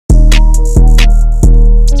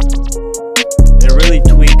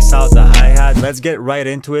tweaks out the hi-hat. Let's get right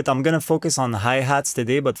into it. I'm gonna focus on hi-hats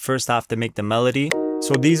today, but first I have to make the melody.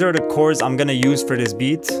 So these are the chords I'm gonna use for this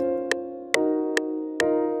beat.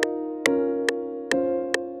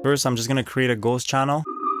 First, I'm just gonna create a ghost channel.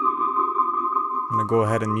 I'm gonna go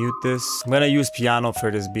ahead and mute this. I'm gonna use piano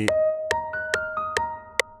for this beat.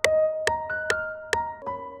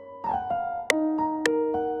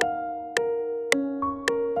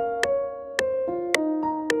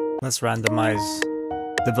 Let's randomize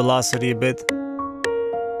the velocity a bit.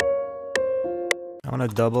 I want to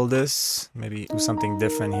double this, maybe do something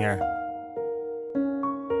different here.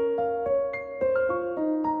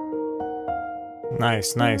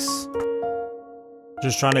 Nice, nice.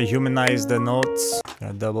 Just trying to humanize the notes.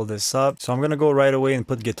 Gonna double this up. So I'm gonna go right away and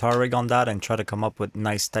put guitar rig on that and try to come up with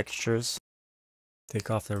nice textures.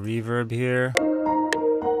 Take off the reverb here.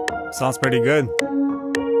 Sounds pretty good.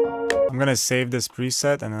 I'm gonna save this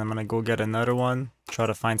preset and then I'm gonna go get another one, try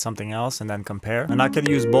to find something else and then compare. And I could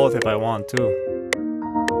use both if I want to.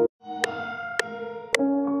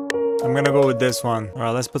 I'm gonna go with this one.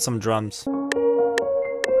 Alright, let's put some drums.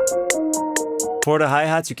 For the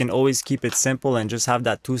hi-hats, you can always keep it simple and just have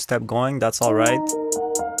that two-step going. That's alright.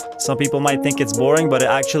 Some people might think it's boring, but it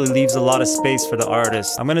actually leaves a lot of space for the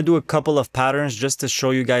artist. I'm gonna do a couple of patterns just to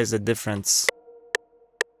show you guys the difference.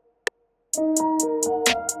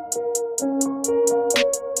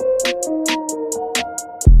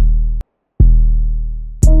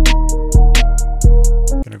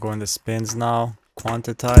 Gonna go into spins now,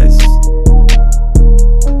 quantize.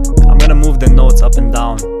 I'm gonna move the notes up and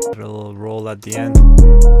down. Put a little roll at the end.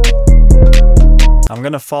 I'm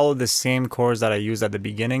gonna follow the same chords that I used at the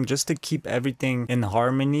beginning just to keep everything in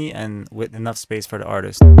harmony and with enough space for the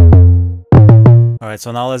artist. Alright,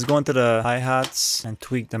 so now let's go into the hi-hats and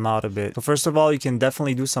tweak them out a bit. So first of all, you can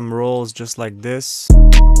definitely do some rolls just like this.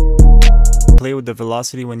 Play with the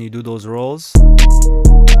velocity when you do those rolls.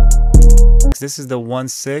 This is the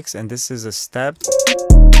 1/6 and this is a step.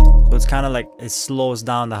 So it's kind of like it slows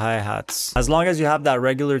down the hi-hats. As long as you have that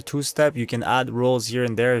regular two-step, you can add rolls here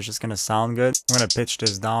and there. It's just gonna sound good. I'm gonna pitch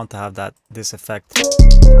this down to have this effect.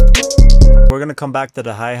 We're gonna come back to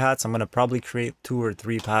the hi-hats. I'm gonna probably create 2 or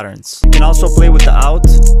 3 patterns. You can also play with the out.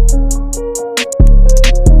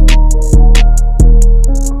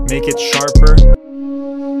 Make it sharper.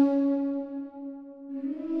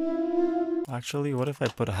 Actually, what if I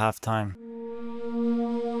put a halftime?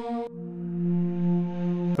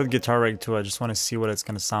 Put guitar rig too. I just want to see what it's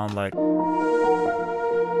gonna sound like.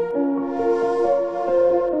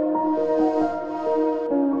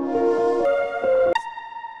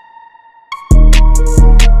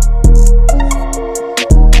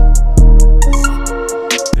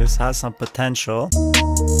 This has some potential.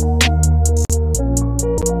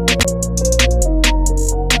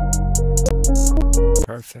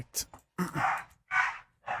 Perfect.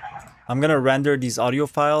 I'm gonna render these audio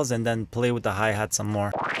files and then play with the hi-hat some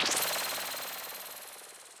more.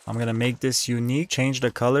 I'm gonna make this unique, change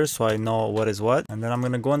the color so I know what is what, and then I'm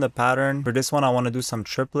gonna go in the pattern. For this one I want to do some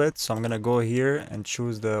triplets, so I'm gonna go here and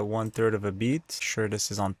choose the 1/3 of a beat. Sure,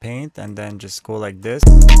 this is on paint, and then just go like this.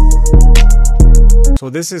 So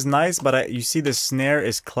this is nice, but you see the snare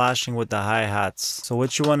is clashing with the hi-hats. So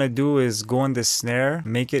what you want to do is go in the snare,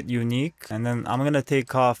 make it unique, and then I'm gonna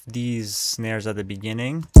take off these snares at the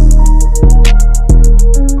beginning.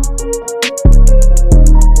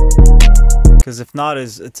 Because if not,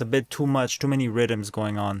 it's a bit too much, too many rhythms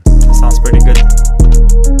going on. It sounds pretty good.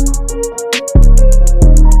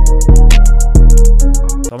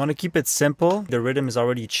 So I'm gonna keep it simple. The rhythm is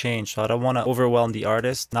already changed, so I don't want to overwhelm the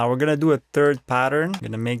artist. Now we're gonna do a third pattern. I'm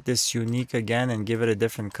gonna make this unique again and give it a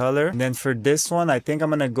different color. And then for this one, I think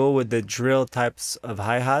I'm gonna go with the drill types of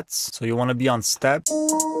hi-hats. So you want to be on step.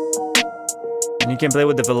 And you can play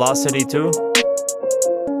with the velocity too.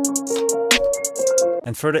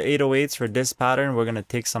 And for the 808s, for this pattern, we're gonna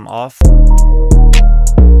take some off.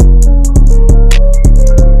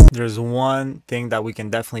 There's one thing that we can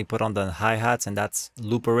definitely put on the hi-hats, and that's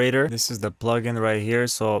Looperator. This is the plugin right here,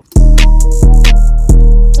 so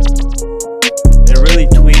it really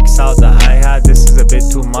tweaks out the hi-hat. This is a bit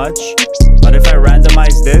too much, but if I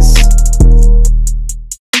randomize this,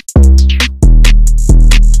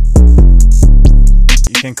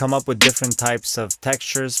 you can come up with different types of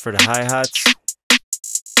textures for the hi-hats.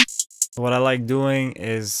 What I like doing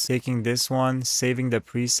is taking this one, saving the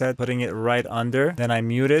preset, putting it right under, then I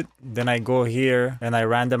mute it, then I go here and I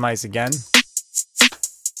randomize again.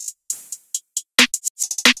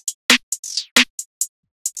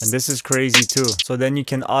 And this is crazy too. So then you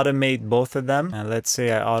can automate both of them. And let's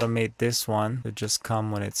say I automate this one to just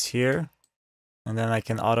come when it's here. And then I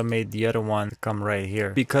can automate the other one to come right here.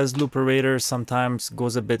 Because Looperator sometimes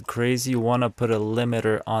goes a bit crazy, you want to put a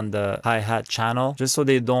limiter on the hi-hat channel just so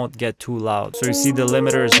they don't get too loud. So you see the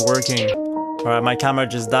limiter is working. Alright, my camera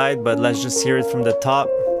just died, but let's just hear it from the top.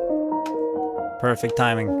 Perfect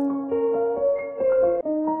timing.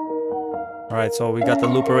 Alright, so we got the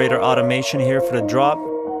Looperator automation here for the drop.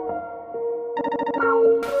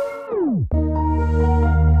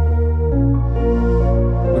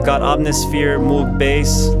 We got Omnisphere Moog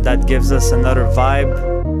bass that gives us another vibe.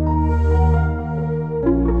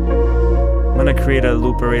 I'm gonna create a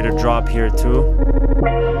Looperator drop here too.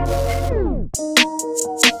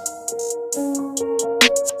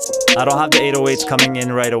 I don't have the 808s coming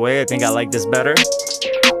in right away. I think I like this better.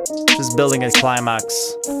 Just building a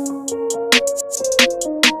climax.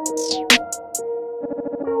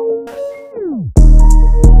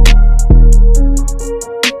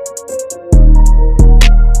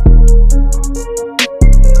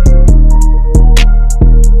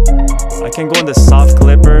 I can go in the soft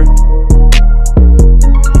clipper,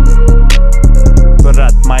 put it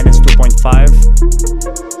at -2.5.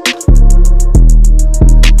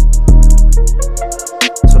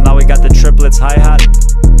 So now we got the triplets hi-hat.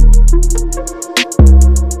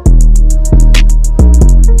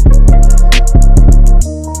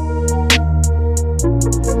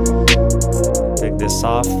 Take this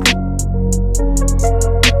off.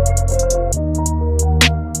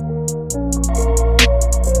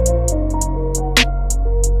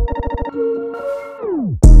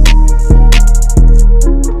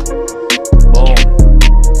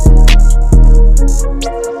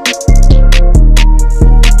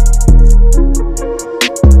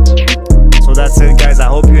 That's it, guys. I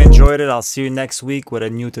hope you enjoyed it. I'll see you next week with a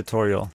new tutorial.